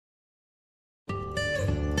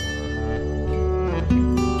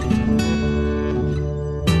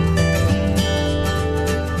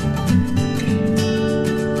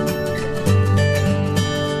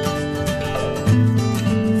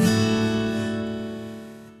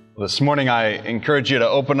This morning I encourage you to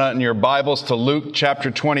open up in your Bibles to Luke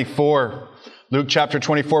chapter 24. Luke chapter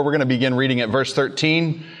 24, we're going to begin reading at verse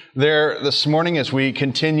 13 there this morning as we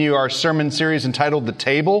continue our sermon series entitled The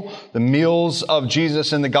Table, the Meals of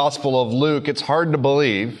Jesus in the Gospel of Luke. It's hard to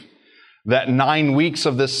believe that 9 weeks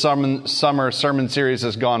of this summer sermon series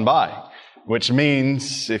has gone by, which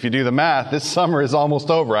means, if you do the math, this summer is almost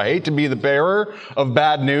over. I hate to be the bearer of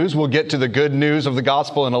bad news. We'll get to the good news of the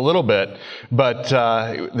gospel in a little bit, but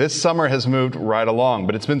this summer has moved right along.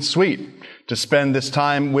 But it's been sweet to spend this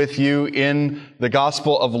time with you in the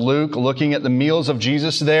Gospel of Luke, looking at the meals of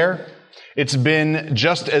Jesus there. It's been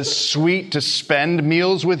just as sweet to spend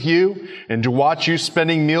meals with you and to watch you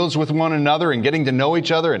spending meals with one another and getting to know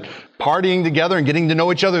each other and partying together and getting to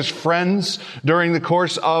know each other's friends during the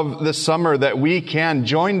course of the summer, that we can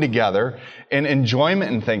join together in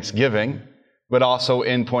enjoyment and thanksgiving, but also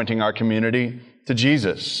in pointing our community to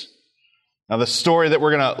Jesus. Now, the story that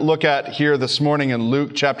we're going to look at here this morning in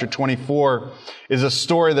Luke chapter 24 is a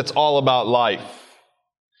story that's all about life.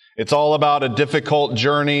 It's all about a difficult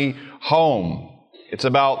journey home. It's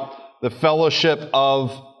about the fellowship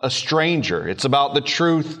of a stranger. It's about the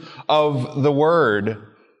truth of the word,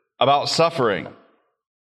 about suffering.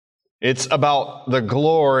 It's about the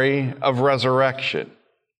glory of resurrection.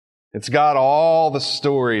 It's got all the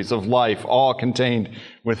stories of life all contained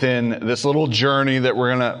within this little journey that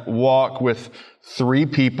we're going to walk with three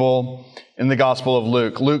people in the Gospel of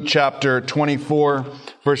Luke. Luke chapter 24,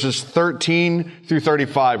 verses 13 through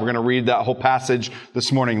 35. We're going to read that whole passage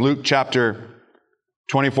this morning. Luke chapter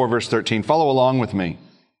 24, verse 13. Follow along with me.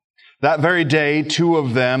 That very day, two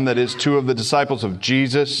of them, that is, two of the disciples of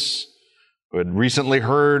Jesus, who had recently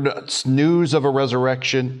heard news of a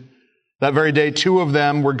resurrection, that very day, two of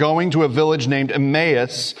them were going to a village named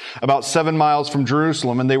Emmaus, about 7 miles from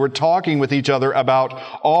Jerusalem, and they were talking with each other about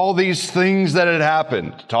all these things that had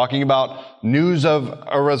happened, talking about news of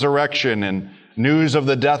a resurrection and news of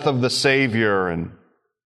the death of the Savior. And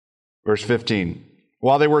verse 15,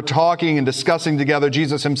 while they were talking and discussing together,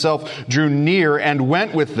 Jesus himself drew near and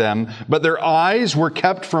went with them, but their eyes were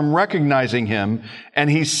kept from recognizing him. And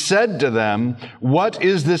he said to them, "What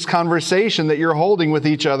is this conversation that you're holding with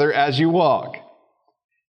each other as you walk?"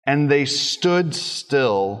 And they stood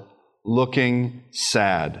still, looking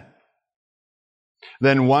sad.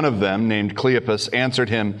 Then one of them, named Cleopas, answered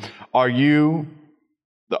him, "Are you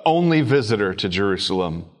the only visitor to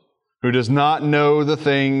Jerusalem who does not know the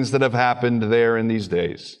things that have happened there in these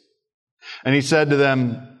days?" And he said to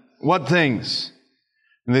them, "What things?"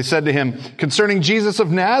 And they said to him, "Concerning Jesus of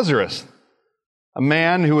Nazareth, a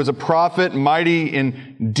man who was a prophet, mighty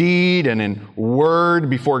in deed and in word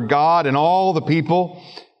before God and all the people,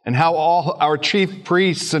 and how all our chief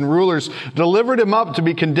priests and rulers delivered him up to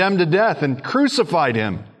be condemned to death and crucified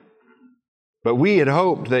him. But we had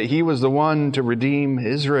hoped that he was the one to redeem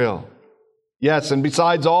Israel. Yes, and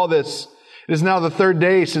besides all this, it is now the third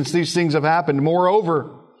day since these things have happened.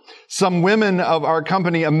 Moreover, some women of our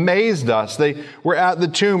company amazed us. They were at the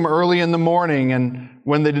tomb early in the morning, and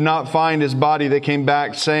when they did not find his body, they came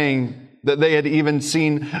back saying that they had even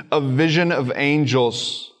seen a vision of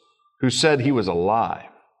angels who said he was alive.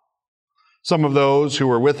 Some of those who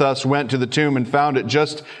were with us went to the tomb and found it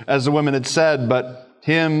just as the women had said, but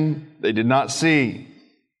him they did not see."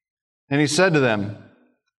 And he said to them,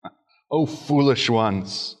 "O foolish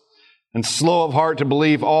ones, and slow of heart to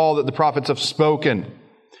believe all that the prophets have spoken.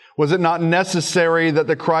 Was it not necessary that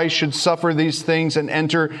the Christ should suffer these things and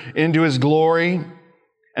enter into his glory?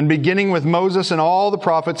 And beginning with Moses and all the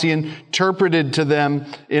prophets, he interpreted to them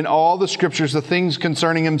in all the scriptures the things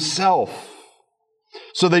concerning himself."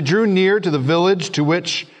 So they drew near to the village to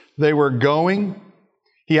which they were going.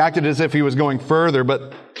 He acted as if he was going further,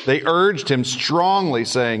 but they urged him strongly,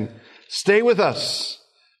 saying, "Stay with us,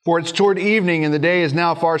 for it's toward evening and the day is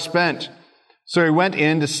now far spent." So he went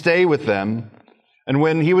in to stay with them. And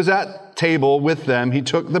when he was at table with them, he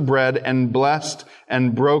took the bread and blessed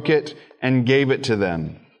and broke it and gave it to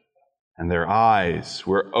them. And their eyes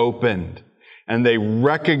were opened and they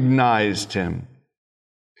recognized him.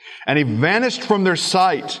 And he vanished from their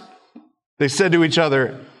sight. They said to each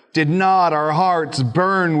other, "Did not our hearts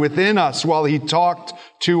burn within us while he talked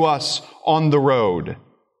to us on the road,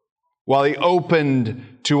 while he opened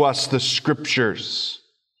to us the scriptures?"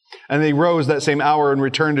 And they rose that same hour and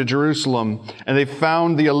returned to Jerusalem. And they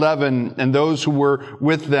found the 11 and those who were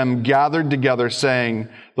with them gathered together, saying,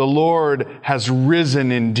 "The Lord has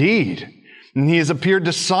risen indeed, and he has appeared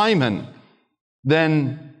to Simon."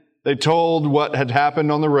 Then they told what had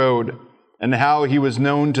happened on the road and how he was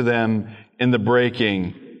known to them in the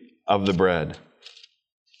breaking of the bread.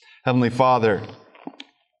 Heavenly Father,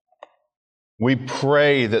 We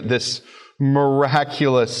pray that this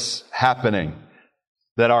miraculous happening,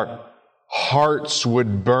 that our hearts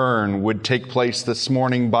would burn, would take place this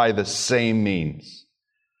morning by the same means.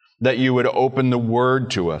 That you would open the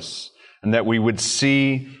Word to us, and that we would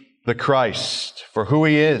see the Christ for who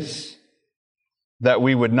He is. That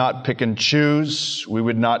we would not pick and choose, we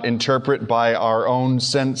would not interpret by our own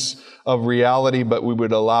sense of reality, but we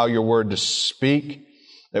would allow your Word to speak,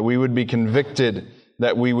 that we would be convicted,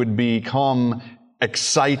 that we would become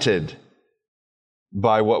excited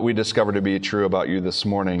by what we discover to be true about you this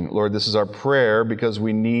morning. Lord, this is our prayer because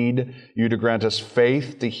we need you to grant us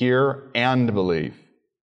faith to hear and believe.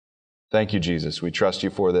 Thank you, Jesus. We trust you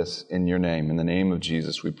for this in your name. In the name of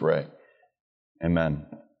Jesus, we pray. Amen.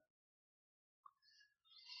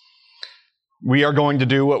 We are going to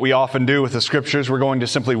do what we often do with the Scriptures. We're going to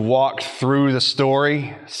simply walk through the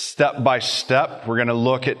story step by step. We're going to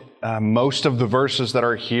look at most of the verses that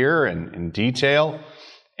are here in detail.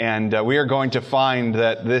 And we are going to find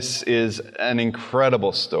that this is an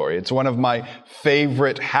incredible story. It's one of my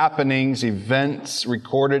favorite happenings, events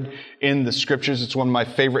recorded in the Scriptures. It's one of my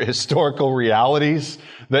favorite historical realities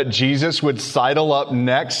that Jesus would sidle up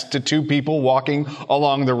next to two people walking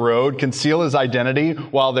along the road, conceal his identity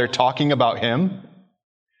while they're talking about him.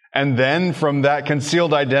 And then from that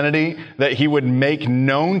concealed identity, that he would make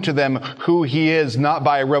known to them who he is, not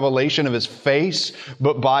by a revelation of his face,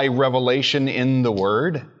 but by revelation in the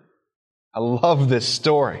Word. I love this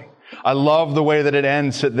story. I love the way that it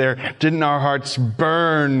ends, that there didn't our hearts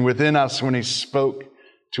burn within us when he spoke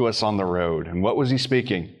to us on the road. And what was he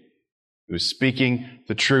speaking? He was speaking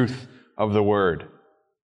the truth of the Word.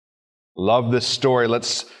 Love this story.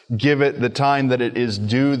 Let's give it the time that it is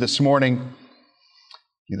due this morning.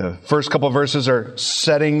 The first couple of verses are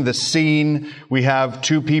setting the scene. We have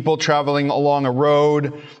two people traveling along a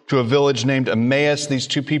road to a village named Emmaus. These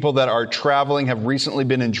two people that are traveling have recently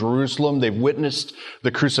been in Jerusalem. They've witnessed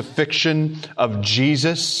the crucifixion of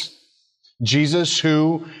Jesus. Jesus,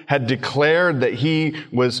 who had declared that he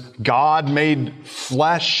was God made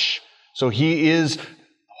flesh. So he is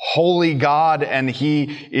holy God and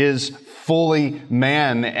he is fully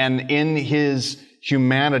man. And in his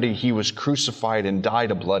humanity, he was crucified and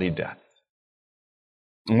died a bloody death.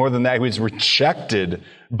 More than that, he was rejected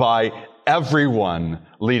by everyone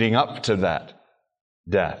leading up to that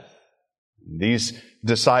death. These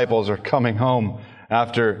disciples are coming home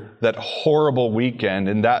after that horrible weekend.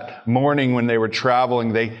 And that morning when they were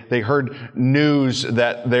traveling, they heard news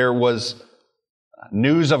that there was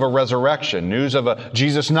news of a resurrection, news of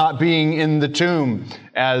Jesus not being in the tomb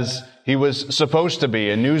as he was supposed to be,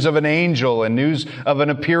 and news of an angel, and news of an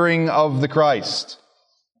appearing of the Christ.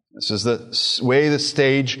 This is the way the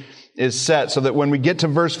stage is set, so that when we get to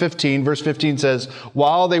verse 15 says,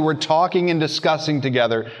 while they were talking and discussing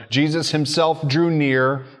together, Jesus himself drew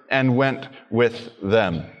near and went with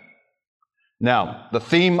them. Now, the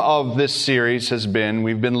theme of this series has been,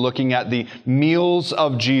 we've been looking at the meals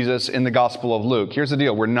of Jesus in the Gospel of Luke. Here's the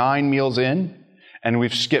deal. We're 9 meals in, and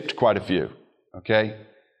we've skipped quite a few. Okay?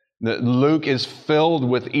 Luke is filled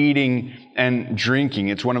with eating and drinking.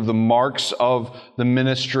 It's one of the marks of the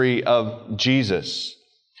ministry of Jesus.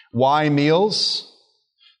 Why meals?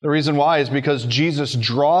 The reason why is because Jesus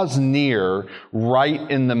draws near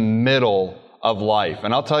right in the middle of life.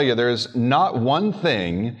 And I'll tell you, there's not one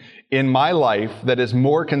thing in my life that is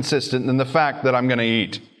more consistent than the fact that I'm going to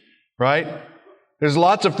eat. Right? There's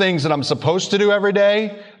lots of things that I'm supposed to do every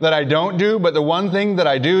day that I don't do, but the one thing that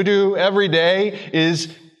I do every day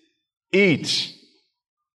is eat.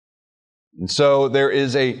 And so there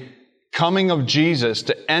is a coming of Jesus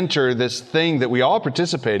to enter this thing that we all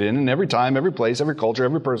participate in, and every time, every place, every culture,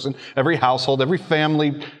 every person, every household, every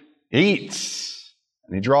family eats.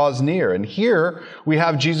 And he draws near. And here we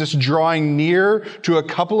have Jesus drawing near to a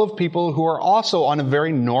couple of people who are also on a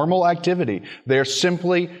very normal activity. They're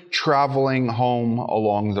simply traveling home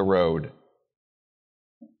along the road.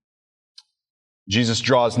 Jesus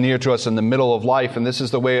draws near to us in the middle of life, and this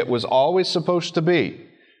is the way it was always supposed to be.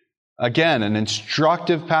 Again, an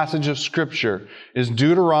instructive passage of Scripture is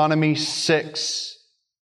Deuteronomy 6.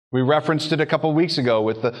 We referenced it a couple weeks ago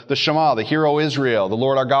with the Shema, the Hear, O Israel, the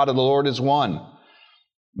Lord our God and the Lord is one.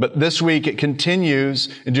 But this week it continues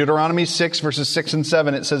in Deuteronomy 6, verses 6 and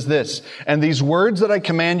 7. It says this, and these words that I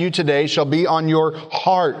command you today shall be on your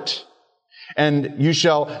heart, and you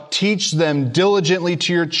shall teach them diligently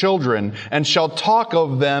to your children, and shall talk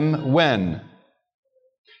of them when?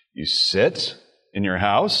 You sit in your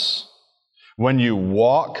house, when you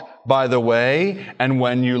walk by the way, and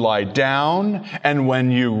when you lie down, and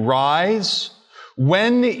when you rise.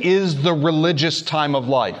 When is the religious time of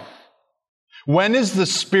life? When is the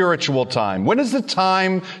spiritual time? When is the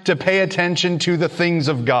time to pay attention to the things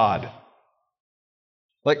of God?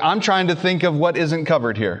 Like, I'm trying to think of what isn't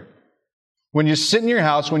covered here. When you sit in your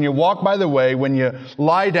house, when you walk by the way, when you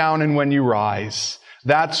lie down, and when you rise.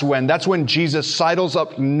 That's when Jesus sidles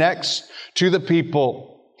up next to the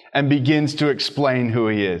people and begins to explain who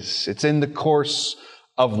he is. It's in the course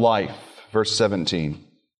of life. Verse 17.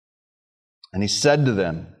 And he said to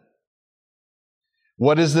them,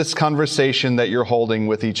 "What is this conversation that you're holding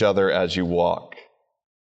with each other as you walk?"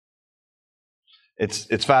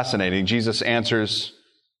 It's fascinating. Jesus answers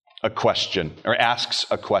a question, or asks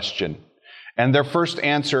a question. And their first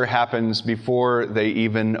answer happens before they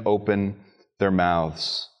even open their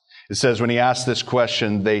mouths. It says when he asked this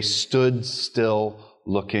question, they stood still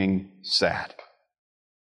looking sad.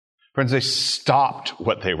 Friends, they stopped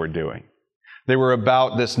what they were doing. They were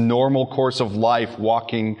about this normal course of life,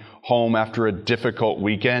 walking home after a difficult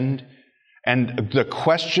weekend. And the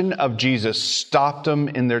question of Jesus stopped them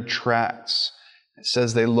in their tracks. It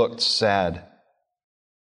says they looked sad.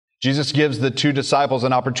 Jesus gives the two disciples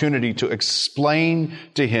an opportunity to explain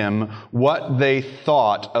to him what they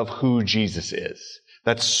thought of who Jesus is.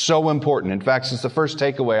 That's so important. In fact, it's the first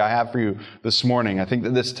takeaway I have for you this morning. I think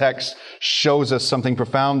that this text shows us something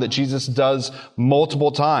profound that Jesus does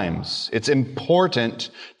multiple times. It's important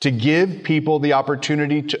to give people the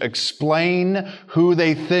opportunity to explain who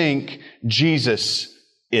they think Jesus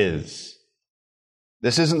is.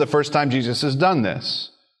 This isn't the first time Jesus has done this.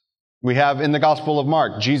 We have in the Gospel of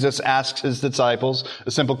Mark, Jesus asks his disciples a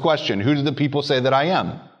simple question. Who do the people say that I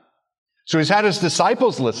am? So he's had his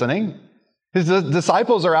disciples listening. His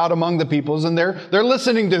disciples are out among the peoples, and they're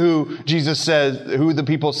listening to who Jesus says, who the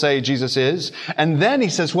people say Jesus is. And then he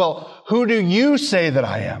says, well, who do you say that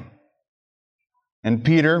I am? And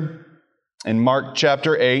Peter, in Mark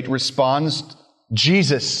chapter 8, responds,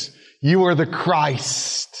 Jesus, you are the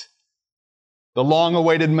Christ, the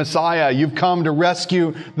long-awaited Messiah. You've come to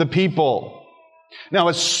rescue the people. Now,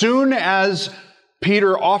 as soon as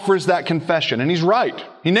Peter offers that confession, and he's right,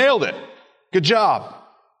 he nailed it. Good job.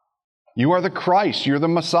 You are the Christ. You're the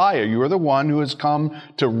Messiah. You are the one who has come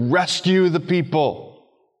to rescue the people.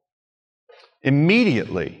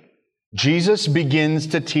 Immediately, Jesus begins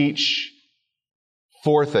to teach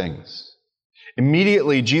four things.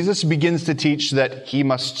 Immediately, Jesus begins to teach that he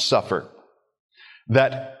must suffer.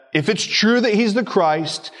 That if it's true that he's the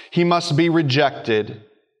Christ, he must be rejected,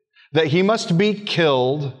 that he must be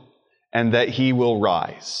killed, and that he will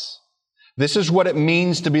rise. This is what it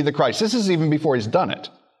means to be the Christ. This is even before he's done it.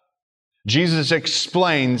 Jesus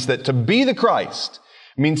explains that to be the Christ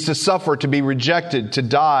means to suffer, to be rejected, to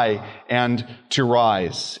die, and to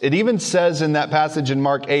rise. It even says in that passage in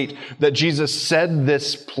Mark 8 that Jesus said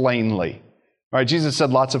this plainly. All right, Jesus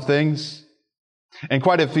said lots of things, and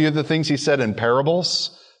quite a few of the things he said in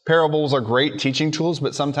parables. Parables are great teaching tools,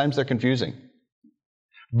 but sometimes they're confusing.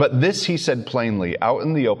 But this he said plainly, out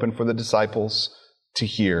in the open for the disciples to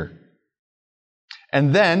hear.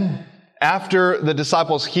 And then, after the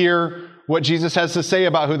disciples hear what Jesus has to say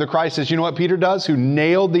about who the Christ is, you know what Peter does, who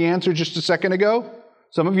nailed the answer just a second ago?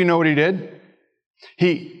 Some of you know what he did.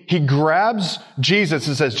 He grabs Jesus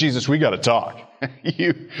and says, Jesus, we got to talk.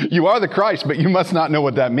 You are the Christ, but you must not know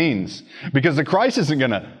what that means. Because the Christ isn't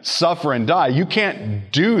going to suffer and die. You can't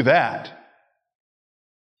do that.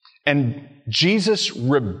 And Jesus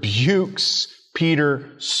rebukes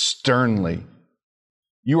Peter sternly.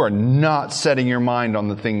 You are not setting your mind on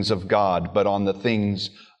the things of God, but on the things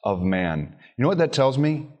of man. You know what that tells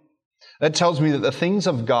me? That tells me that the things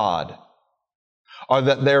of God are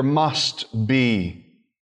that there must be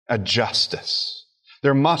a justice.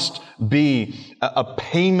 There must be a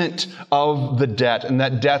payment of the debt, and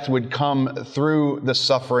that death would come through the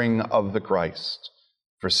suffering of the Christ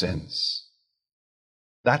for sins.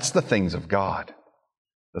 That's the things of God.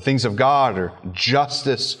 The things of God are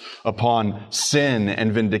justice upon sin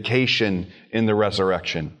and vindication in the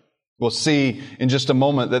resurrection. We'll see in just a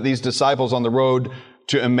moment that these disciples on the road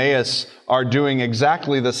to Emmaus are doing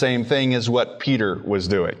exactly the same thing as what Peter was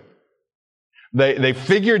doing. They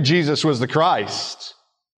figured Jesus was the Christ,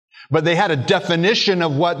 but they had a definition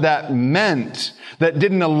of what that meant that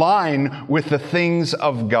didn't align with the things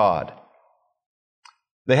of God.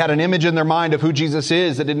 They had an image in their mind of who Jesus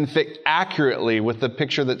is that didn't fit accurately with the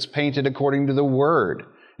picture that's painted according to the Word.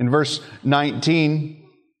 In verse 19,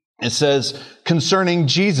 it says, concerning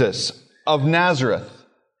Jesus of Nazareth.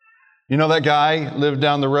 You know that guy lived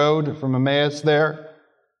down the road from Emmaus there?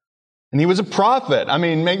 And he was a prophet. I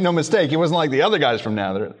mean, make no mistake, he wasn't like the other guys from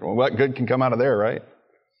Nazareth. Well, what good can come out of there, right?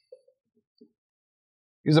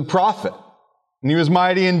 He was a prophet, and he was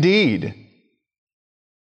mighty indeed.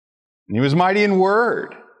 And he was mighty in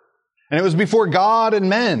word. And it was before God and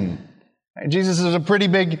men. And Jesus is a pretty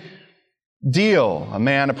big deal. A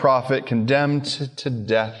man, a prophet, condemned to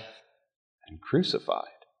death and crucified.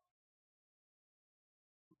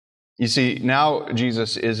 You see, now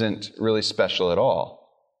Jesus isn't really special at all.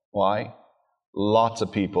 Why? Lots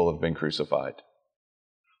of people have been crucified.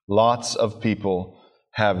 Lots of people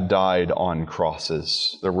have died on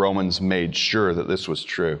crosses. The Romans made sure that this was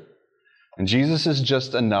true. And Jesus is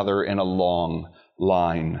just another in a long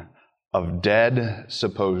line of dead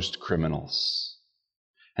supposed criminals.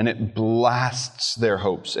 And it blasts their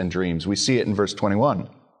hopes and dreams. We see it in verse 21.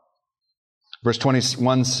 Verse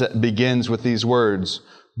 21 begins with these words,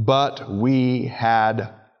 "But we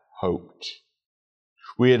had hoped."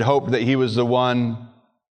 We had hoped that he was the one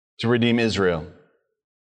to redeem Israel.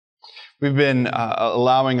 We've been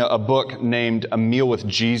allowing a book named A Meal with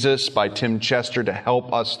Jesus by Tim Chester to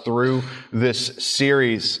help us through this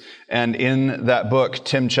series. And in that book,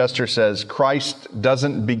 Tim Chester says, Christ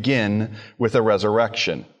doesn't begin with a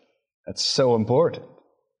resurrection. That's so important.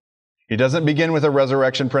 He doesn't begin with a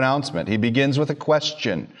resurrection pronouncement. He begins with a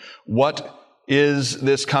question. What is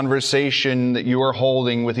this conversation that you are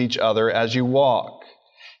holding with each other as you walk?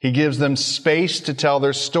 He gives them space to tell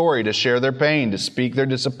their story, to share their pain, to speak their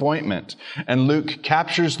disappointment. And Luke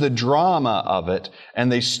captures the drama of it,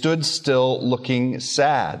 and they stood still looking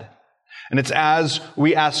sad. And it's as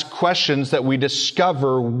we ask questions that we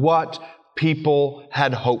discover what people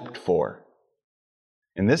had hoped for.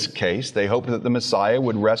 In this case, they hoped that the Messiah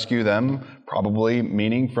would rescue them, probably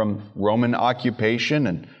meaning from Roman occupation,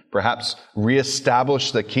 and perhaps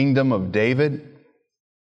reestablish the kingdom of David.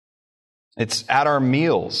 It's at our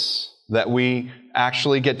meals that we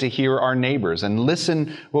actually get to hear our neighbors and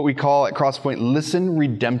listen, what we call at Crosspoint, listen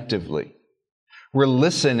redemptively. We're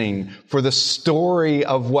listening for the story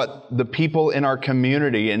of what the people in our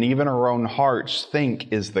community and even our own hearts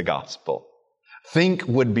think is the gospel. Think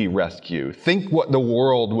would be rescue. Think what the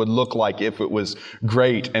world would look like if it was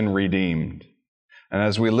great and redeemed. And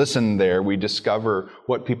as we listen there, we discover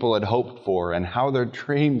what people had hoped for and how their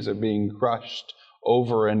dreams are being crushed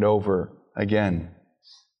over and over again.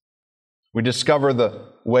 We discover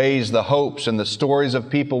the ways, the hopes, and the stories of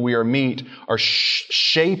people we meet are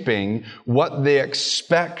shaping what they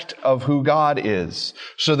expect of who God is.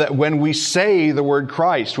 So that when we say the word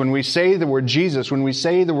Christ, when we say the word Jesus, when we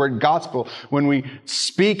say the word gospel, when we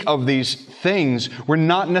speak of these things, we're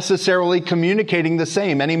not necessarily communicating the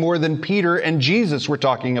same any more than Peter and Jesus were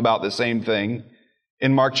talking about the same thing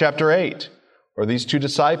in Mark chapter 8. Or these two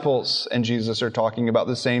disciples and Jesus are talking about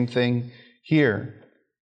the same thing here.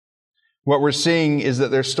 What we're seeing is that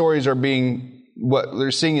the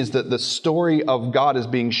story of God is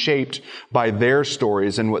being shaped by their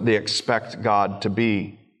stories and what they expect God to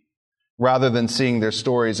be, rather than seeing their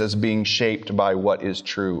stories as being shaped by what is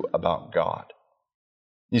true about God.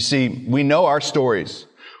 You see, we know our stories.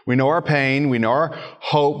 We know our pain, we know our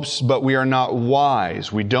hopes, but we are not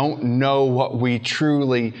wise. We don't know what we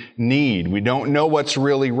truly need. We don't know what's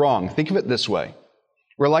really wrong. Think of it this way.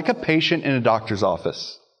 We're like a patient in a doctor's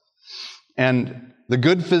office. And the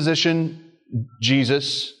good physician,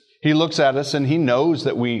 Jesus, he looks at us and he knows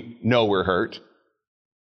that we know we're hurt.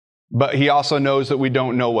 But he also knows that we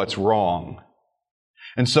don't know what's wrong.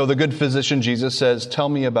 And so the good physician, Jesus, says, "Tell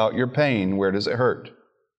me about your pain. Where does it hurt?"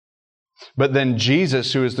 But then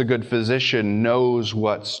Jesus, who is the good physician, knows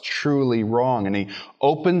what's truly wrong. And he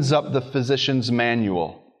opens up the physician's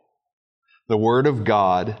manual, the Word of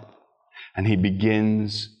God, and he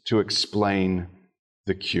begins to explain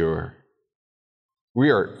the cure. We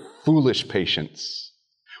are foolish patients.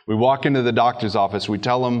 We walk into the doctor's office, we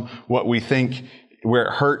tell them what we think, where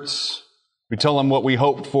it hurts, we tell them what we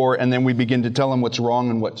hoped for, and then we begin to tell them what's wrong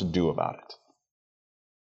and what to do about it.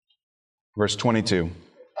 Verse 22.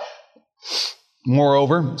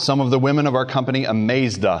 Moreover, some of the women of our company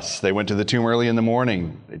amazed us. They went to the tomb early in the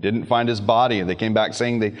morning. They didn't find his body, and they came back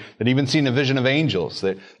saying they'd even seen a vision of angels.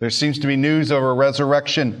 There seems to be news of a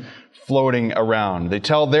resurrection floating around. They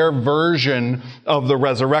tell their version of the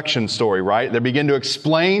resurrection story, right? They begin to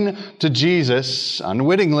explain to Jesus,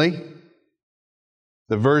 unwittingly,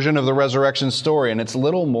 the version of the resurrection story, and it's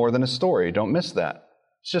little more than a story. Don't miss that.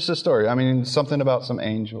 It's just a story. I mean, something about some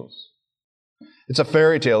angels. It's a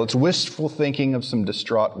fairy tale. It's wistful thinking of some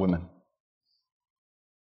distraught women.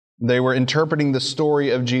 They were interpreting the story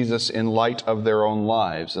of Jesus in light of their own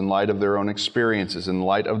lives, in light of their own experiences, in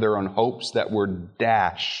light of their own hopes that were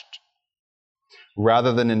dashed,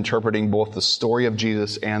 rather than interpreting both the story of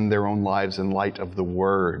Jesus and their own lives in light of the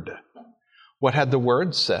Word. What had the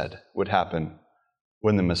Word said would happen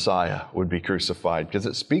when the Messiah would be crucified? Because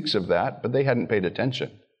it speaks of that, but they hadn't paid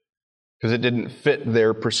attention. because it didn't fit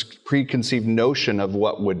their preconceived notion of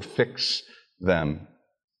what would fix them.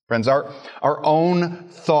 Friends, our own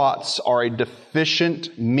thoughts are a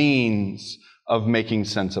deficient means of making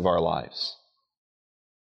sense of our lives.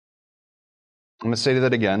 I'm going to say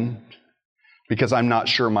that again because I'm not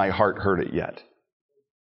sure my heart heard it yet.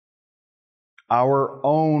 Our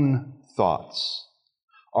own thoughts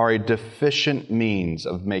are a deficient means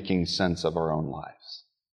of making sense of our own lives.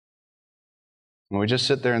 And we just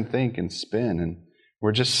sit there and think and spin, and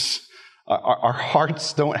our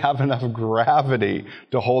hearts don't have enough gravity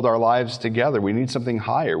to hold our lives together. We need something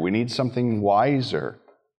higher. We need something wiser.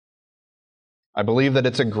 I believe that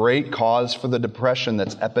it's a great cause for the depression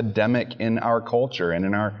that's epidemic in our culture and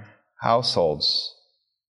in our households.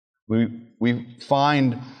 We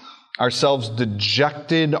find ourselves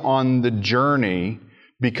dejected on the journey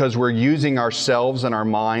because we're using ourselves and our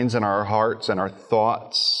minds and our hearts and our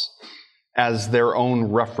thoughts as their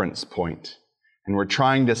own reference point. And we're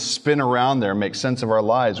trying to spin around there and make sense of our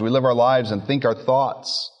lives. We live our lives and think our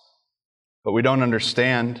thoughts, but we don't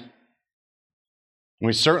understand.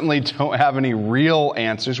 We certainly don't have any real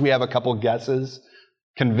answers. We have a couple guesses,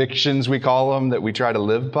 convictions we call them, that we try to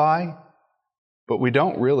live by, but we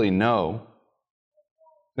don't really know.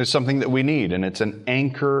 There's something that we need, and it's an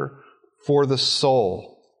anchor for the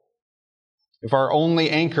soul. If our only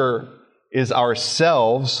anchor is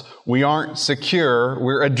ourselves, we aren't secure,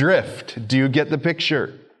 we're adrift. Do you get the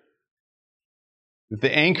picture? If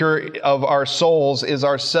the anchor of our souls is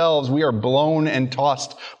ourselves, we are blown and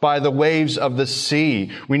tossed by the waves of the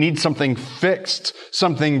sea. We need something fixed,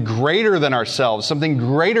 something greater than ourselves, something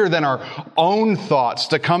greater than our own thoughts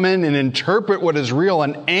to come in and interpret what is real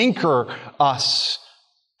and anchor us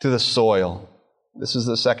to the soil. This is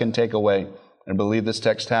the second takeaway I believe this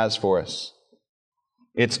text has for us.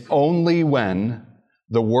 It's only when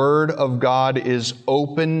the Word of God is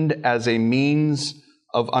opened as a means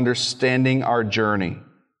of understanding our journey.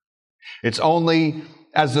 It's only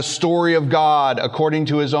as the story of God, according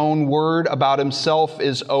to His own Word about Himself,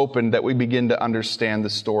 is opened that we begin to understand the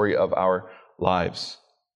story of our lives.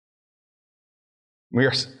 We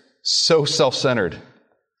are so self-centered,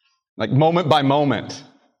 like moment by moment.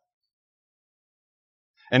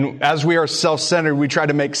 And as we are self-centered, we try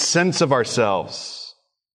to make sense of ourselves.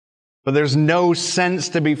 But there's no sense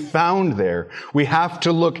to be found there. We have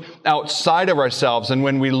to look outside of ourselves. And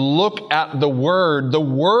when we look at the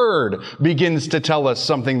Word begins to tell us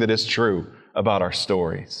something that is true about our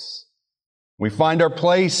stories. We find our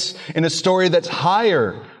place in a story that's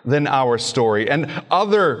higher than our story, and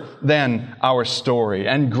other than our story,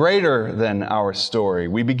 and greater than our story.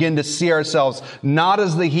 We begin to see ourselves not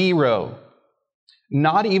as the hero,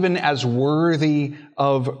 not even as worthy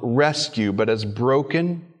of rescue, but as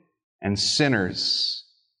broken and sinners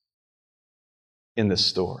in this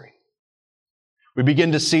story. We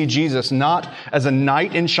begin to see Jesus not as a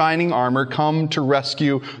knight in shining armor come to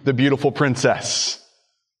rescue the beautiful princess,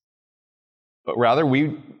 but rather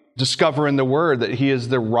we discover in the Word that He is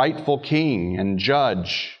the rightful king and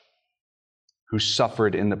judge who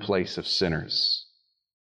suffered in the place of sinners.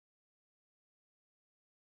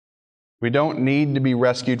 We don't need to be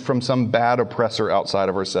rescued from some bad oppressor outside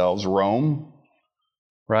of ourselves, Rome,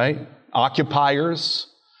 right? Occupiers,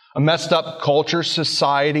 a messed up culture,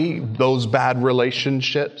 society, those bad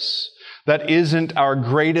relationships. That isn't our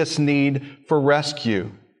greatest need for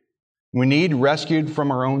rescue. We need rescued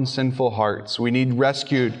from our own sinful hearts. We need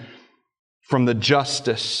rescued from the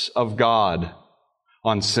justice of God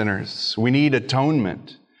on sinners. We need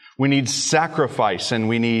atonement. We need sacrifice, and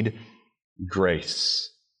we need grace.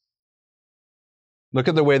 Look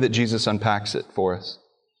at the way that Jesus unpacks it for us.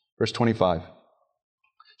 Verse 25.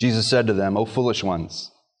 Jesus said to them, "O foolish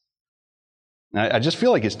ones." Now, I just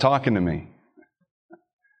feel like He's talking to me.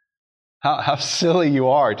 How silly you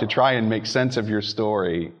are to try and make sense of your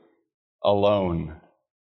story alone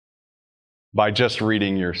by just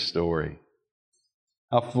reading your story.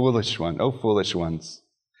 How foolish one, oh foolish ones,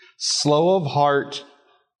 slow of heart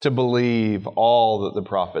to believe all that the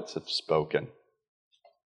prophets have spoken.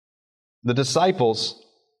 The disciples,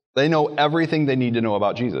 they know everything they need to know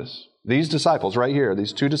about Jesus. These disciples right here,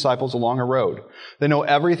 these two disciples along a road, they know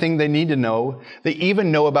everything they need to know. They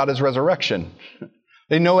even know about His resurrection.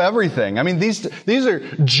 They know everything. I mean, these are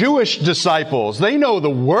Jewish disciples. They know the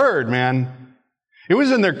Word, man. It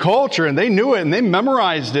was in their culture, and they knew it, and they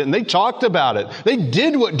memorized it, and they talked about it. They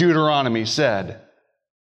did what Deuteronomy said.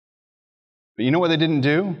 But you know what they didn't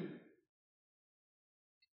do?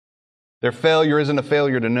 Their failure isn't a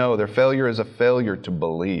failure to know. Their failure is a failure to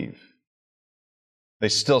believe. They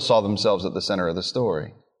still saw themselves at the center of the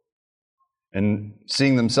story. and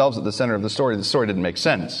seeing themselves at the center of the story didn't make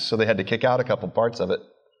sense, so they had to kick out a couple parts of it.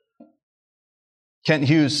 Kent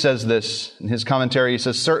Hughes says this in his commentary. He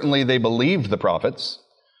says, certainly they believed the prophets,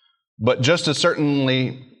 but just as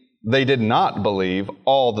certainly they did not believe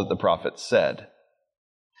all that the prophets said.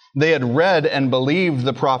 They had read and believed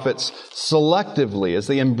the prophets selectively as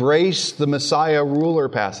they embraced the Messiah ruler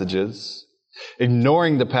passages,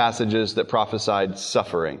 ignoring the passages that prophesied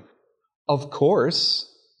suffering. Of course.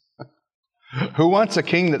 Who wants a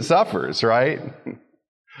king that suffers, right?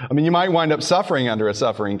 I mean, you might wind up suffering under a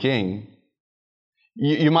suffering king.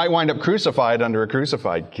 You might wind up crucified under a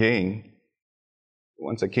crucified king. Who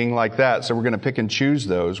wants a king like that? So we're going to pick and choose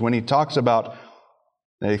those. When he talks about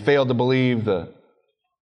they failed to believe the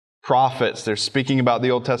prophets, they're speaking about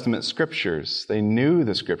the Old Testament scriptures. They knew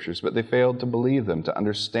the scriptures, but they failed to believe them, to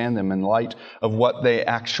understand them in light of what they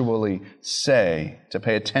actually say, to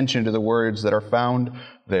pay attention to the words that are found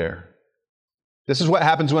there. This is what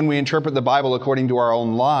happens when we interpret the Bible according to our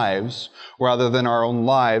own lives, rather than our own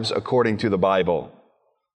lives according to the Bible.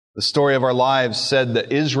 The story of our lives said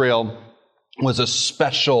that Israel was a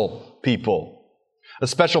special people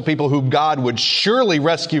who God would surely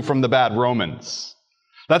rescue from the bad Romans.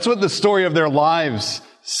 That's what the story of their lives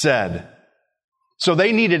said. So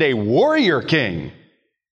they needed a warrior king.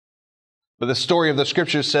 But the story of the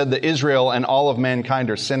scriptures said that Israel and all of mankind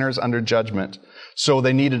are sinners under judgment. So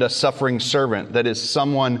they needed a suffering servant, that is,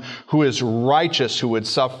 someone who is righteous, who would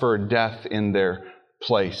suffer death in their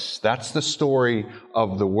place. That's the story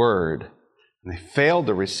of the Word. And they failed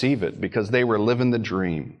to receive it because they were living the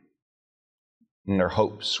dream, and their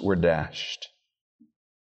hopes were dashed.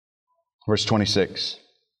 Verse 26.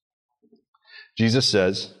 Jesus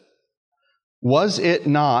says, "Was it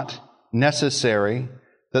not necessary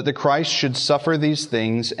that the Christ should suffer these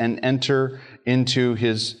things and enter into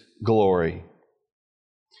His glory?"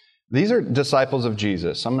 These are disciples of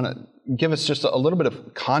Jesus. I'm going to give us just a little bit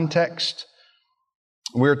of context.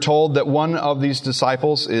 We're told that one of these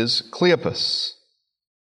disciples is Cleopas.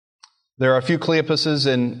 There are a few Cleopases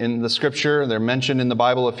in the Scripture. They're mentioned in the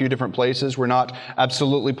Bible a few different places. We're not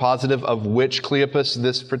absolutely positive of which Cleopas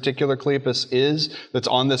this particular Cleopas is that's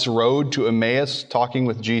on this road to Emmaus talking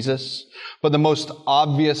with Jesus. But the most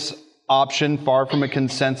obvious option, far from a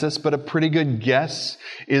consensus, but a pretty good guess,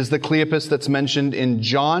 is the Cleopas that's mentioned in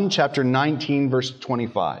John chapter 19, verse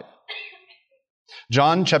 25.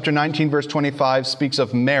 John chapter 19, verse 25 speaks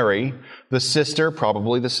of Mary, the sister,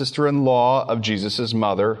 probably the sister-in-law of Jesus'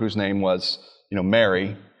 mother, whose name was, Mary.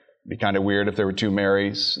 It'd be kind of weird if there were two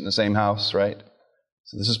Marys in the same house, right?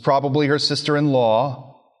 So this is probably her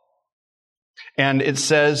sister-in-law. And it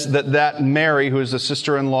says that Mary, who is the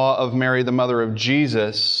sister-in-law of Mary, the mother of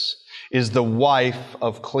Jesus, is the wife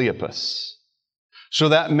of Cleopas. So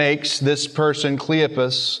that makes this person,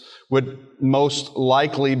 Cleopas, would most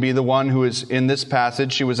likely be the one who is in this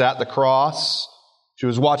passage. She was at the cross. She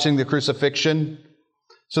was watching the crucifixion.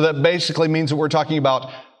 So that basically means that we're talking about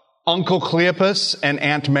Uncle Cleopas and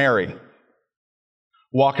Aunt Mary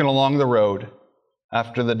walking along the road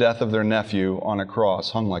after the death of their nephew on a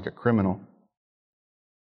cross, hung like a criminal.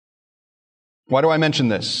 Why do I mention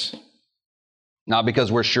this? Not because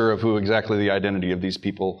we're sure of who exactly the identity of these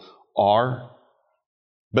people are,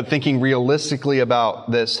 but thinking realistically about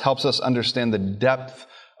this helps us understand the depth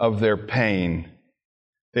of their pain.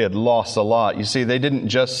 They had lost a lot. You see, they didn't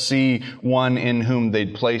just see one in whom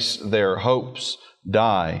they'd placed their hopes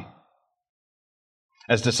die.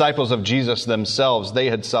 As disciples of Jesus themselves, they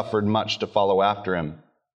had suffered much to follow after Him.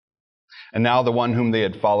 And now the one whom they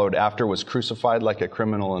had followed after was crucified like a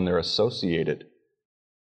criminal, and they're associated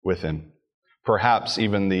with Him. Perhaps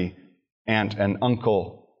even the aunt and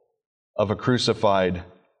uncle of a crucified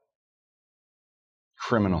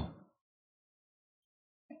criminal.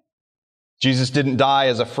 Jesus didn't die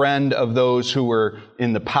as a friend of those who were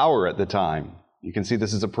in the power at the time. You can see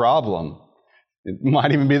this is a problem. It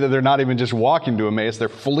might even be that they're not even just walking to Emmaus, they're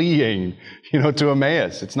fleeing, to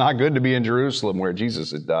Emmaus. It's not good to be in Jerusalem where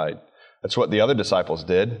Jesus had died. That's what the other disciples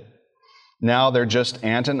did. Now they're just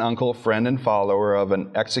aunt and uncle, friend and follower of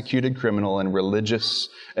an executed criminal and religious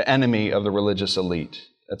enemy of the religious elite.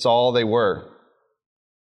 That's all they were.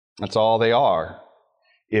 That's all they are.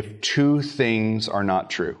 If two things are not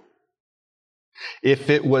true. If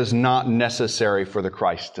it was not necessary for the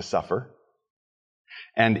Christ to suffer,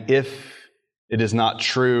 and if it is not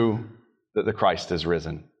true that the Christ has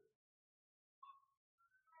risen.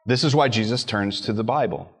 This is why Jesus turns to the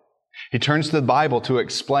Bible. He turns to the Bible to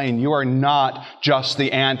explain you are not just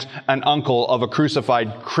the aunt and uncle of a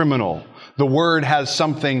crucified criminal. The Word has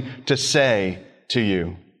something to say to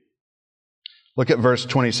you. Look at verse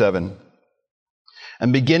 27.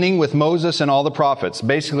 And beginning with Moses and all the prophets.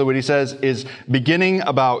 Basically what he says is beginning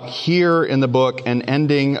about here in the book and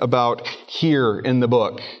ending about here in the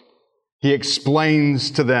book. He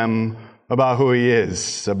explains to them about who he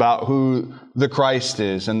is, about who the Christ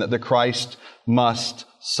is, and that the Christ must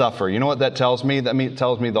suffer. You know what that tells me? It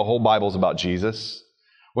tells me the whole Bible's about Jesus.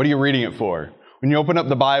 What are you reading it for? When you open up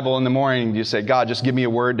the Bible in the morning, you say, God, just give me a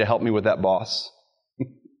word to help me with that boss.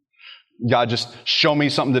 God, just show me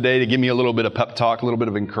something today to give me a little bit of pep talk, a little bit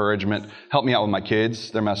of encouragement. Help me out with my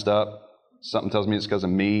kids. They're messed up. Something tells me it's because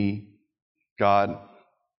of me. God.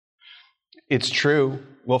 It's true.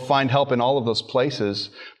 We'll find help in all of those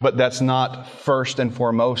places, but that's not first and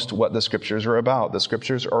foremost what the Scriptures are about. The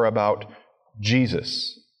Scriptures are about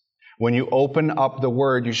Jesus. When you open up the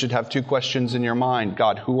Word, you should have two questions in your mind.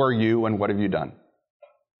 God, who are you and what have you done?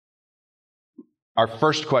 Our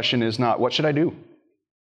first question is not, what should I do?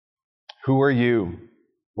 Who are you?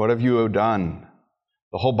 What have you done?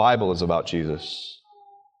 The whole Bible is about Jesus.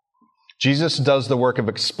 Jesus does the work of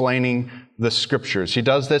explaining the Scriptures. He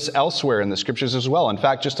does this elsewhere in the Scriptures as well. In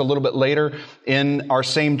fact, just a little bit later in our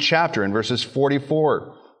same chapter, in verses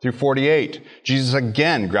 44 through 48, Jesus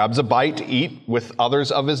again grabs a bite to eat with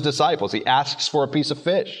others of his disciples. He asks for a piece of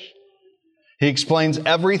fish. He explains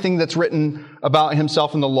everything that's written about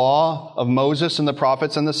himself in the law of Moses and the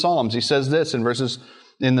prophets and the Psalms. He says this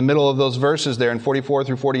in the middle of those verses there in 44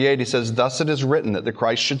 through 48, he says, thus it is written that the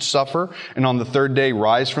Christ should suffer and on the third day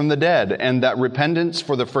rise from the dead, and that repentance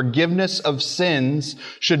for the forgiveness of sins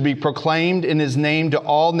should be proclaimed in his name to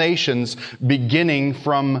all nations, beginning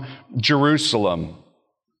from Jerusalem.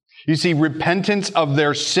 You see, repentance of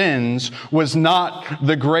their sins was not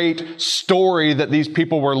the great story that these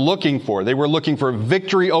people were looking for. They were looking for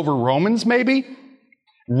victory over Romans, maybe?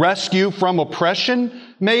 Rescue from oppression,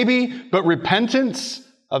 maybe? But repentance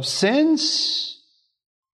of sins?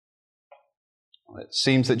 Well, it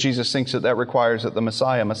seems that Jesus thinks that requires that the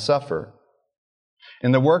Messiah must suffer.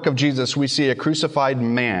 In the work of Jesus, we see a crucified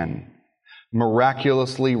man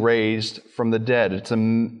miraculously raised from the dead. It's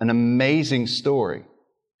an amazing story.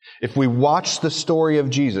 If we watch the story of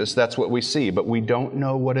Jesus, that's what we see, but we don't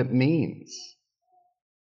know what it means.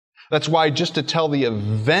 That's why just to tell the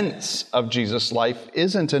events of Jesus' life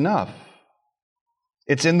isn't enough.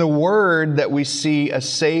 It's in the Word that we see a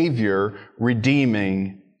Savior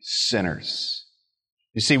redeeming sinners.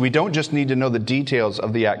 You see, we don't just need to know the details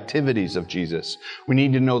of the activities of Jesus. We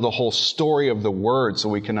need to know the whole story of the Word so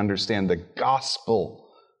we can understand the gospel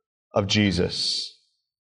of Jesus.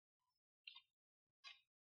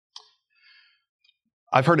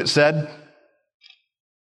 I've heard it said,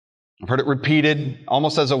 I've heard it repeated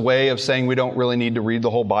almost as a way of saying we don't really need to read the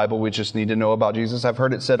whole Bible, we just need to know about Jesus. I've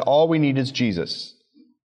heard it said, all we need is Jesus.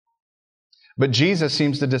 But Jesus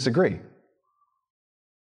seems to disagree.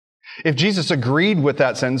 If Jesus agreed with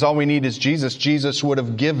that sentence, all we need is Jesus, Jesus would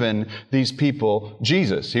have given these people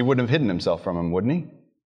Jesus. He wouldn't have hidden himself from them, wouldn't he?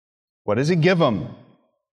 What does he give them?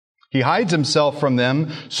 He hides himself from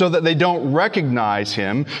them so that they don't recognize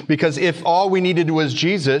him, because if all we needed was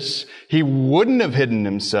Jesus, he wouldn't have hidden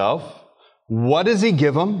himself. What does he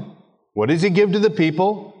give them? What does he give to the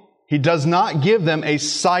people? He does not give them a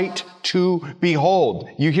sight to behold.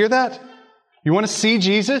 You hear that? You want to see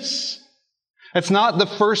Jesus? It's not the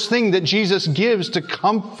first thing that Jesus gives to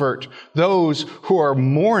comfort those who are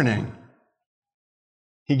mourning.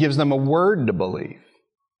 He gives them a word to believe.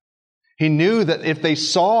 He knew that if they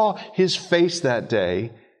saw his face that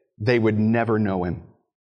day, they would never know him.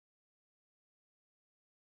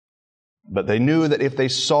 But they knew that if they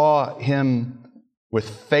saw him with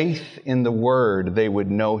faith in the Word, they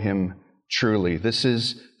would know him truly. This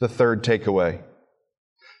is the third takeaway.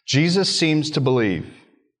 Jesus seems to believe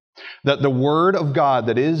that the Word of God,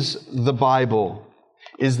 that is the Bible,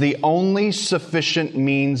 is the only sufficient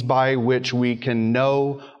means by which we can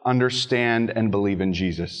know, understand, and believe in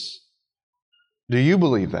Jesus. Do you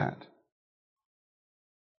believe that?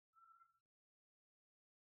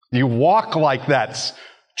 You walk like that's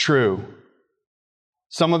true.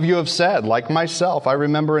 Some of you have said, like myself, I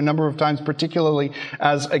remember a number of times, particularly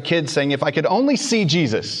as a kid, saying, if I could only see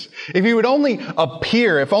Jesus, if he would only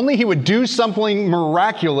appear, if only he would do something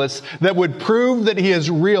miraculous that would prove that he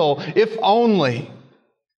is real, if only.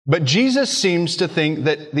 But Jesus seems to think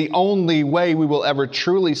that the only way we will ever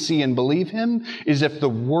truly see and believe him is if the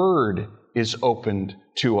Word is opened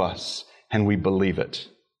to us and we believe it.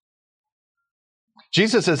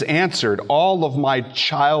 Jesus has answered all of my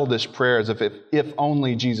childish prayers of if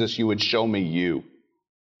only, Jesus, you would show me you.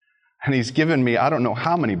 And he's given me, I don't know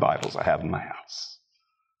how many Bibles I have in my house.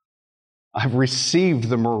 I've received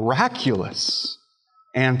the miraculous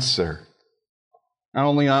answer. I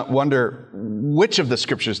only wonder, which of the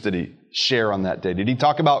scriptures did he share on that day? Did he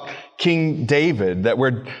talk about King David, that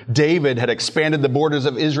where David had expanded the borders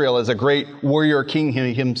of Israel as a great warrior king,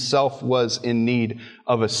 he himself was in need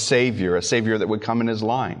of a savior that would come in his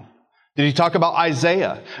line? Did he talk about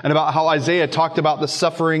Isaiah and about how Isaiah talked about the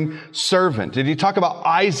suffering servant? Did he talk about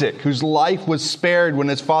Isaac, whose life was spared when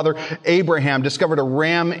his father Abraham discovered a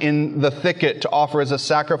ram in the thicket to offer as a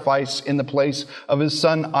sacrifice in the place of his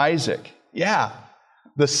son Isaac? Yeah,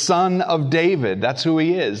 the son of David. That's who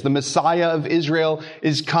he is. The Messiah of Israel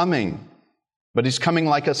is coming, but he's coming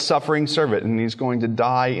like a suffering servant, and he's going to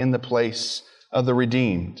die in the place of the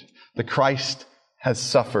redeemed. The Christ has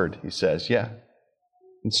suffered, he says. Yeah.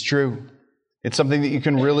 It's true. It's something that you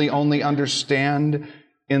can really only understand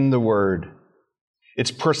in the Word.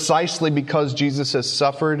 It's precisely because Jesus has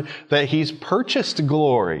suffered that he's purchased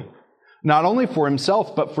glory, not only for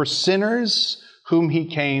himself, but for sinners whom he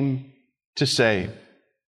came to save.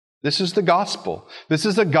 This is the gospel. This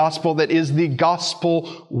is a gospel that is the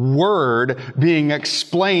gospel word being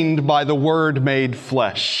explained by the Word made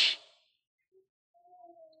flesh.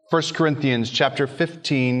 1 Corinthians chapter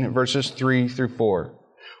 15, verses 3 through 4.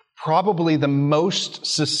 Probably the most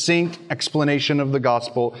succinct explanation of the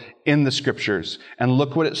gospel in the scriptures. And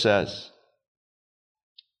look what it says.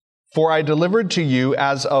 For I delivered to you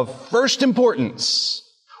as of first importance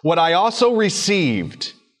what I also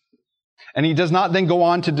received. And he does not then go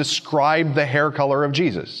on to describe the hair color of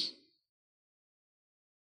Jesus.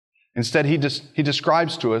 Instead, he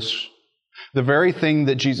describes to us the very thing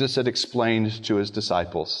that Jesus had explained to his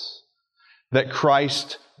disciples. That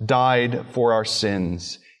Christ died for our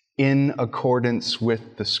sins in accordance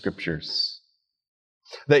with the Scriptures.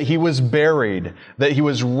 That he was buried, that he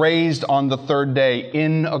was raised on the third day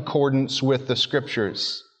in accordance with the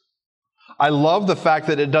Scriptures. I love the fact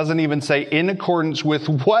that it doesn't even say in accordance with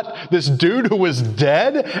what this dude who was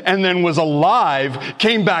dead and then was alive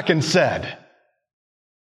came back and said.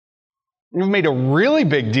 We've made a really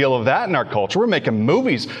big deal of that in our culture. We're making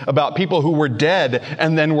movies about people who were dead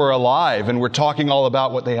and then were alive, and we're talking all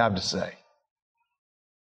about what they have to say.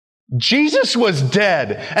 Jesus was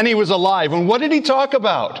dead and he was alive. And what did he talk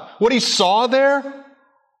about? What he saw there?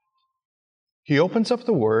 He opens up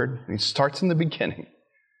the Word and he starts in the beginning.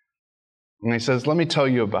 And he says, let me tell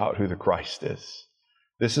you about who the Christ is.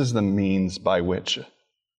 This is the means by which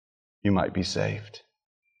you might be saved.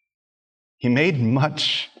 He made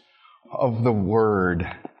much of the Word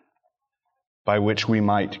by which we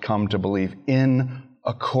might come to believe in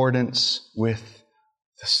accordance with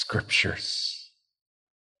the Scriptures.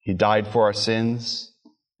 He died for our sins,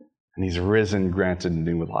 and he's risen, granted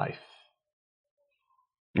new life.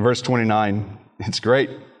 In verse 29, it's great.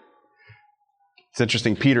 It's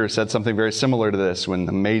interesting, Peter said something very similar to this when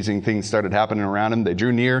amazing things started happening around him. They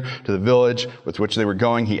drew near to the village with which they were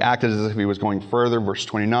going. He acted as if he was going further. Verse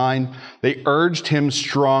 29, they urged him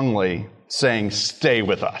strongly, saying, stay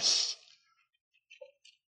with us.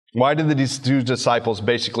 Why did these two disciples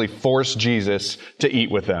basically force Jesus to eat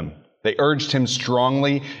with them? They urged him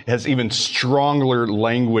strongly. It has even stronger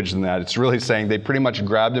language than that. It's really saying they pretty much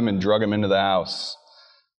grabbed him and drug him into the house.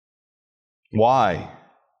 Why?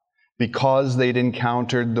 Because they'd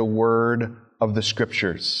encountered the Word of the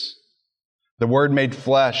Scriptures. The Word made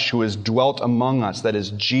flesh, who has dwelt among us, that is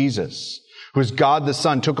Jesus, who is God the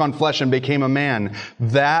Son, took on flesh and became a man.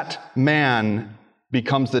 That man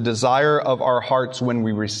becomes the desire of our hearts when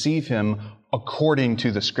we receive him according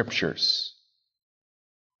to the Scriptures.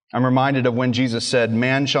 I'm reminded of when Jesus said,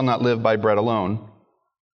 man shall not live by bread alone,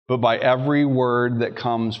 but by every word that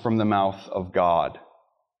comes from the mouth of God.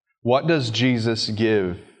 What does Jesus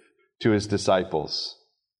give to his disciples?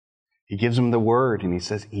 He gives them the Word and he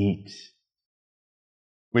says, eat.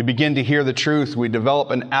 We begin to hear the truth. We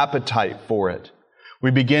develop an appetite for it. We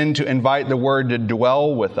begin to invite the Word to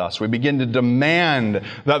dwell with us. We begin to demand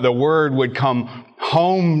that the Word would come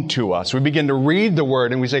home to us. We begin to read the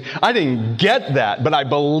Word and we say, I didn't get that, but I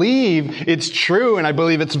believe it's true and I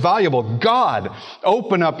believe it's valuable. God,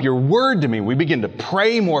 open up your Word to me. We begin to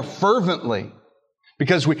pray more fervently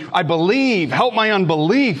because I believe, help my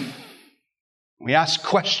unbelief. We ask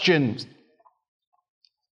questions.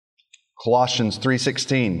 Colossians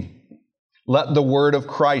 3:16. Let the word of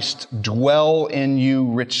Christ dwell in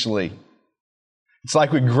you richly. It's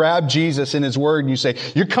like we grab Jesus in his word and you say,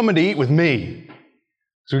 you're coming to eat with me.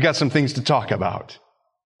 So we've got some things to talk about.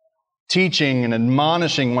 Teaching and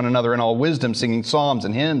admonishing one another in all wisdom, singing psalms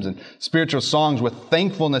and hymns and spiritual songs with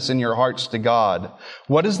thankfulness in your hearts to God.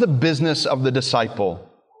 What is the business of the disciple?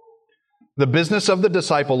 The business of the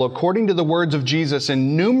disciple, according to the words of Jesus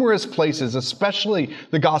in numerous places, especially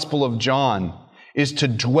the Gospel of John, is to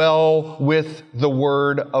dwell with the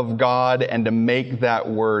Word of God and to make that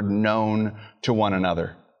Word known to one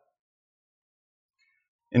another.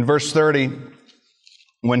 In verse 30,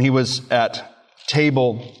 when he was at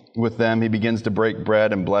table with them, he begins to break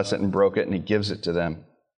bread and bless it and broke it, and he gives it to them.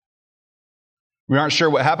 We aren't sure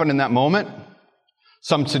what happened in that moment.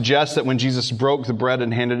 Some suggest that when Jesus broke the bread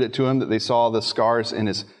and handed it to him, that they saw the scars in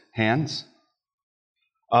his hands.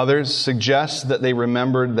 Others suggest that they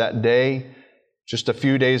remembered that day just a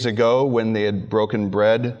few days ago when they had broken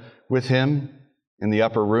bread with him in the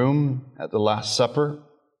upper room at the Last Supper.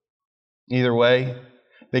 Either way,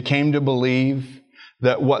 they came to believe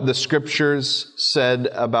that what the Scriptures said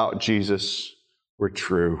about Jesus were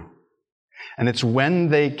true. And it's when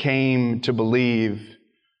they came to believe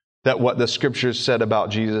that what the Scriptures said about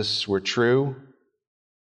Jesus were true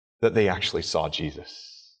that they actually saw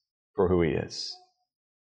Jesus for who he is.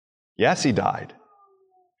 Yes, he died.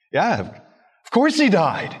 Yeah, of course he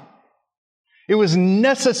died. It was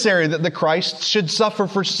necessary that the Christ should suffer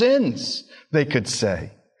for sins, they could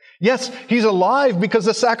say. Yes, he's alive because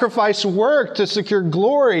the sacrifice worked to secure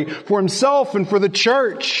glory for himself and for the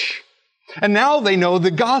church. And now they know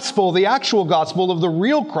the gospel, the actual gospel of the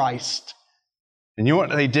real Christ. And you know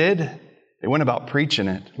what they did? They went about preaching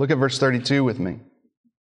it. Look at verse 32 with me.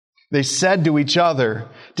 They said to each other,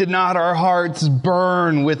 "Did not our hearts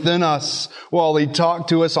burn within us while he talked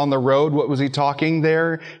to us on the road?" What was he talking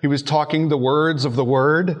there? He was talking the words of the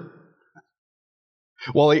Word.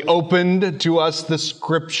 While he opened to us the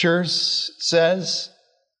Scriptures, it says.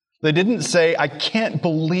 They didn't say, "I can't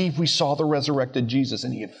believe we saw the resurrected Jesus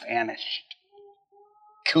and he had vanished."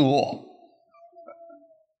 Cool.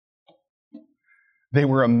 They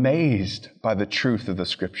were amazed by the truth of the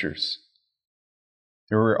Scriptures.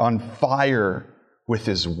 They were on fire with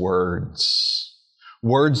his words.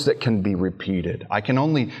 Words that can be repeated. I can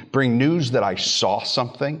only bring news that I saw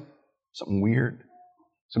something weird,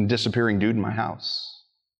 some disappearing dude in my house.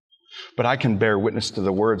 But I can bear witness to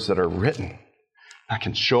the words that are written. I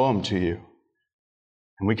can show them to you.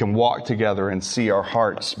 And we can walk together and see our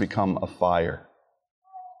hearts become afire.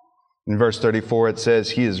 In verse 34 it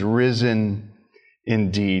says, "He is risen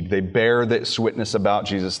indeed." They bear this witness about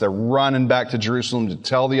Jesus. They're running back to Jerusalem to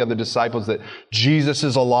tell the other disciples that Jesus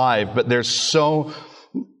is alive. But there's so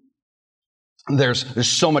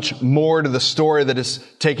much more to the story that is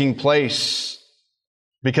taking place.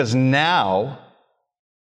 Because now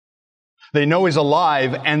they know he's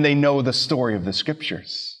alive and they know the story of the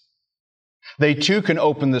Scriptures. They too can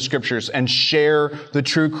open the Scriptures and share the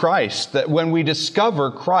true Christ. That when we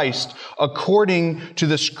discover Christ according to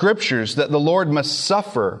the Scriptures, that the Lord must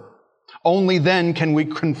suffer, only then can we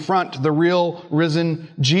confront the real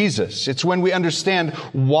risen Jesus. It's when we understand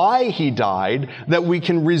why he died that we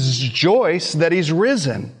can rejoice that he's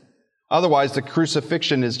risen. Otherwise, the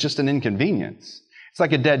crucifixion is just an inconvenience. It's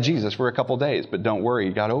like a dead Jesus for a couple days, but don't worry,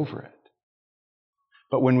 he got over it.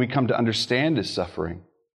 But when we come to understand his suffering,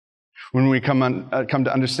 when we come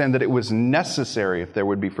to understand that it was necessary if there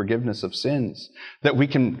would be forgiveness of sins, that we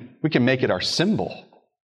can make it our symbol.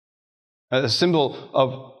 The symbol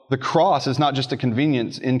of the cross is not just a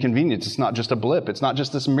inconvenience. It's not just a blip. It's not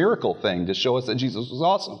just this miracle thing to show us that Jesus was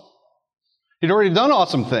awesome. He'd already done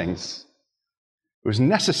awesome things. It was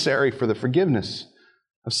necessary for the forgiveness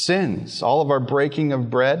of sins. All of our breaking of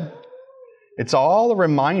bread, it's all a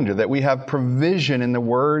reminder that we have provision in the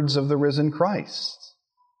words of the risen Christ.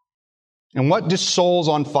 And what do souls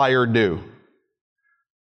on fire do?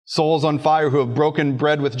 Souls on fire who have broken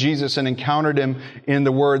bread with Jesus and encountered him in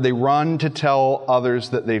the Word, they run to tell others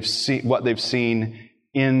that they've seen what they've seen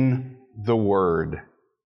in the Word.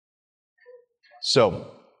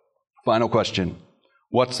 So, final question.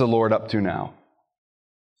 What's the Lord up to now?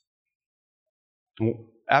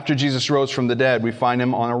 After Jesus rose from the dead, we find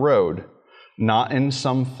him on a road, not in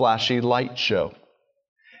some flashy light show.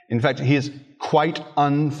 In fact, he is quite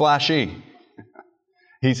unflashy.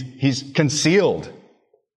 He's concealed.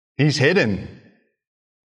 He's hidden.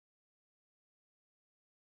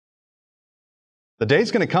 The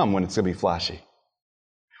day's going to come when it's going to be flashy.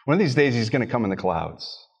 One of these days he's going to come in the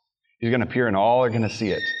clouds. He's going to appear and all are going to see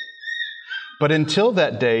it. But until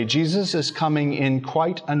that day, Jesus is coming in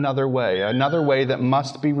quite another way that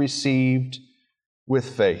must be received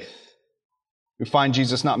with faith. We find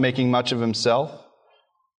Jesus not making much of himself,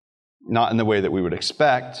 not in the way that we would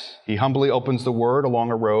expect. He humbly opens the Word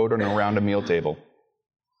along a road and around a meal table.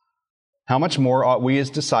 How much more ought we as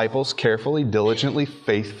disciples carefully, diligently,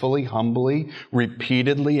 faithfully, humbly,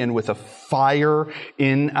 repeatedly, and with a fire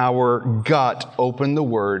in our gut open the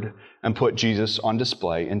Word and put Jesus on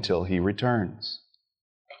display until he returns?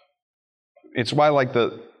 It's why, like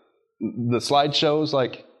the The slideshow's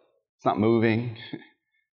like, it's not moving.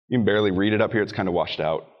 You can barely read it up here. It's kind of washed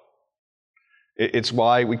out. It's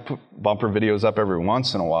why we put bumper videos up every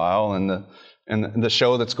once in a while, and the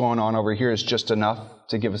show that's going on over here is just enough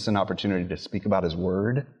to give us an opportunity to speak about His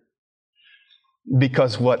Word.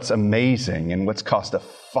 Because what's amazing and what's caused a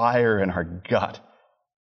fire in our gut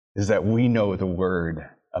is that we know the Word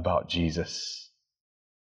about Jesus.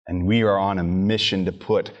 And we are on a mission to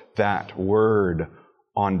put that Word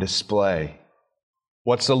on display.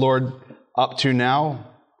 What's the Lord up to now?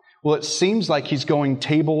 Well, it seems like He's going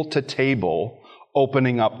table to table,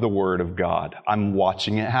 opening up the Word of God. I'm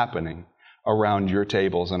watching it happening around your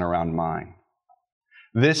tables and around mine.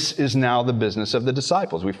 This is now the business of the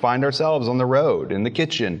disciples. We find ourselves on the road, in the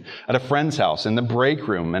kitchen, at a friend's house, in the break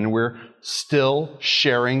room, and we're still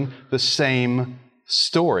sharing the same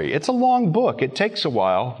story. It's a long book. It takes a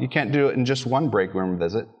while. You can't do it in just one break room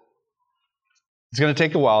visit. It's going to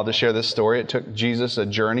take a while to share this story. It took Jesus a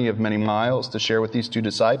journey of many miles to share with these two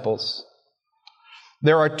disciples.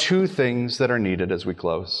 There are two things that are needed as we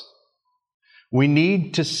close. We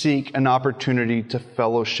need to seek an opportunity to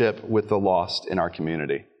fellowship with the lost in our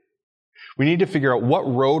community. We need to figure out what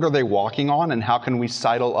road are they walking on and how can we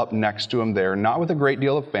sidle up next to them there, not with a great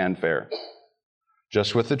deal of fanfare,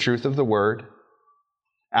 just with the truth of the Word,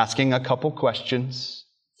 asking a couple questions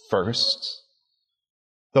first.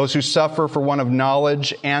 Those who suffer for want of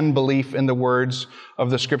knowledge and belief in the words of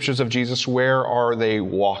the Scriptures of Jesus, where are they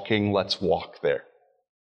walking? Let's walk there.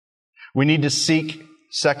 We need to seek,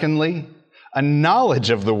 secondly, a knowledge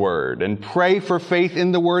of the Word and pray for faith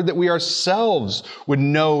in the Word that we ourselves would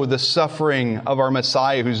know the suffering of our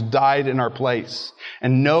Messiah who's died in our place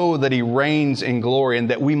and know that He reigns in glory and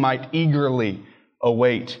that we might eagerly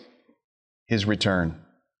await His return.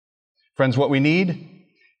 Friends, what we need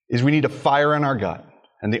is we need a fire in our gut.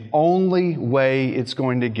 And the only way it's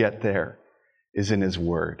going to get there is in His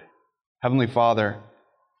Word. Heavenly Father,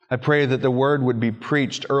 I pray that the Word would be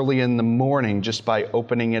preached early in the morning just by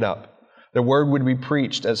opening it up. The Word would be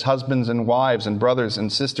preached as husbands and wives and brothers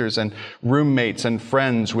and sisters and roommates and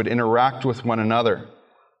friends would interact with one another.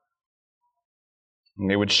 And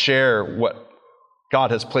they would share what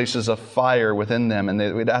God has placed as a fire within them, and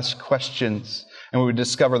they would ask questions, and we would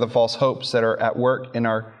discover the false hopes that are at work in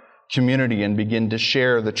our community and begin to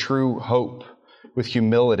share the true hope with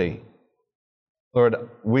humility. Lord,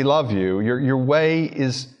 we love You. Your way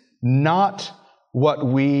is not what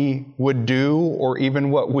we would do or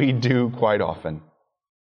even what we do quite often.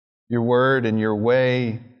 Your Word and Your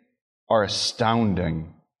way are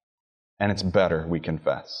astounding, and it's better, we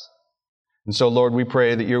confess. And so, Lord, we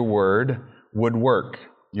pray that Your Word would work.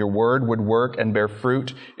 Your Word would work and bear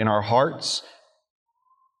fruit in our hearts,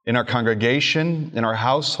 in our congregation, in our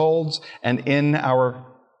households, and in our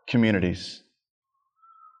communities.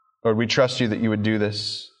 Lord, we trust You that You would do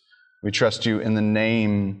this. We trust You in the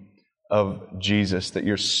name of Jesus, that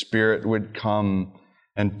Your Spirit would come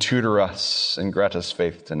and tutor us and grant us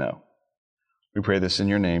faith to know. We pray this in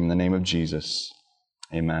Your name, in the name of Jesus.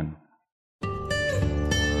 Amen.